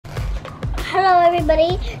Hello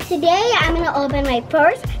everybody. Today I'm going to open my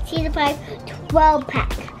first Season 5 12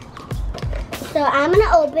 pack. So I'm going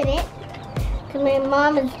to open it because my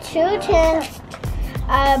mom is too tense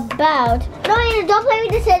about... No, don't play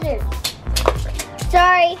with the scissors.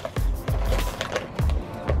 Sorry.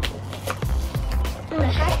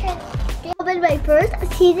 I opened my first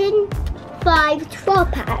Season 5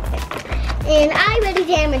 12 pack and I already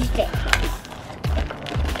damaged it.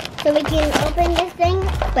 So we can open this thing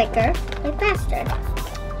quicker and faster.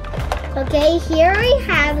 Okay, here we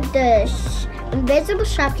have the invisible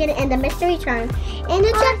Shopkins and the mystery charm and the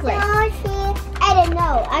checklist. I don't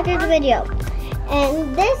know, after the video.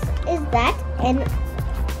 And this is that, and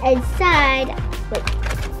inside, wait,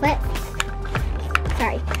 what?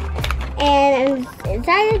 Sorry. And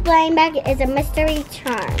inside the blind bag is a mystery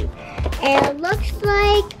charm. And it looks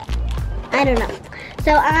like, I don't know.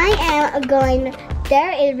 So I am going...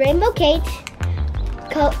 There is Rainbow Kate,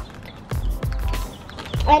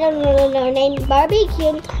 I don't know her name,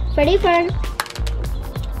 Barbecue, Freddie Fern,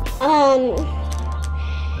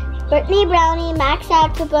 Brittany Brownie, Max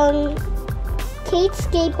Saxophone, Kate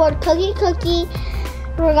Skateboard, Cookie,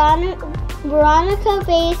 Veronica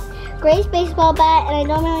Face, Grace Baseball Bat, and I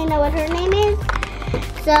don't really know what her name is.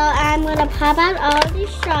 So I'm going to pop out all these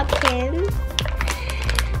Shopkins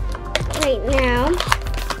right now.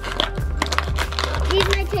 These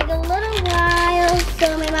might take a little while,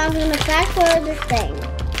 so my mom's gonna fast forward this thing.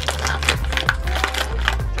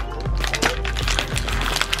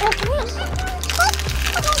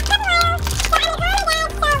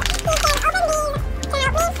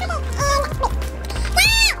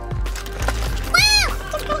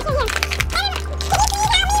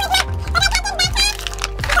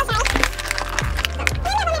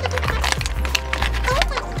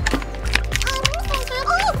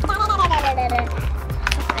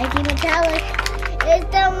 Metallic. It's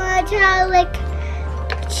the metallic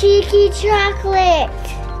cheeky chocolate.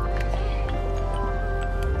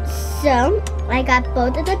 So I got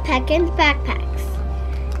both of the Peckins backpacks.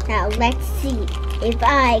 Now let's see if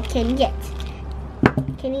I can get.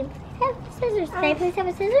 Can you have scissors? Can I please have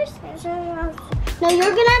a scissors? No,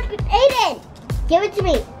 you're gonna have to. Aiden, give it to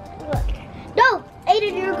me. No,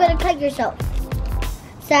 Aiden, you're gonna cut yourself.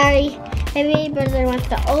 Sorry, my baby brother wants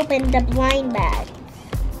to open the blind bag.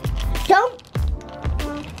 Don't.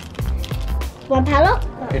 Want paddle?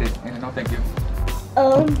 Aiden, no thank you.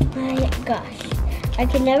 Oh my gosh. I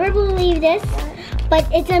can never believe this, but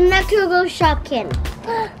it's a Metro Shopkins.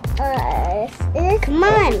 Come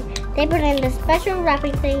on. They put in the special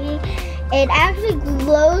wrapping thingy. It actually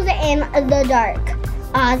glows in the dark.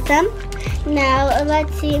 Awesome. Now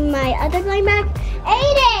let's see my other blind bag.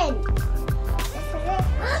 Aiden!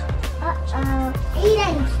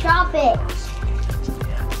 Aiden, stop it.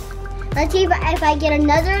 Let's see if I get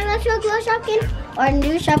another Electro Glow Shopkins or a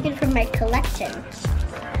new Shopkins from my collection.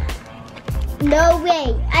 No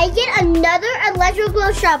way. I get another Electro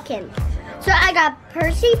Glow Shopkins. So I got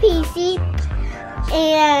Percy PC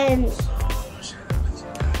and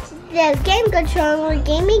the game controller,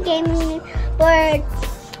 gaming board.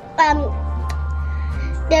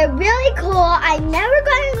 They're really cool. I never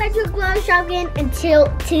got an Electro Glow Shopkins until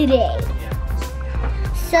today.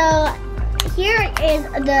 So here is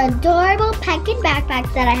the adorable Peckins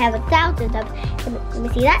backpacks that I have thousands of. Let me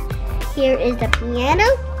see that. Here is the piano,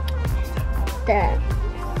 the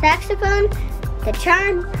saxophone, the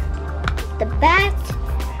charm, the bat,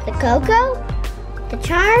 the cocoa, the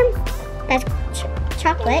charm, that's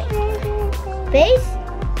chocolate, base,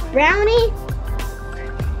 brownie,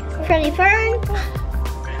 Freddie Fern,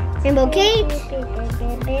 Rainbow Kate,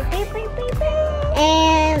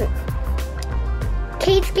 and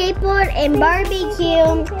Kate Skateboard and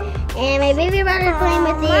Barbecue, and my baby brother's playing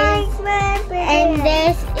with these, and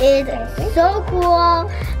this is so cool,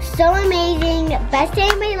 so amazing, best day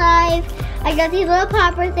of my life. I got these little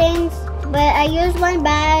popper things, but I used one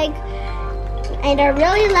bag, and they're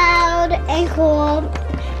really loud and cool,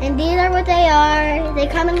 and these are what they are. They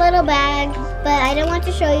come in little bags, but I don't want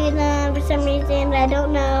to show you them for some reason, I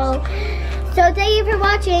don't know. So thank you for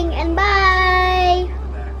watching, and bye!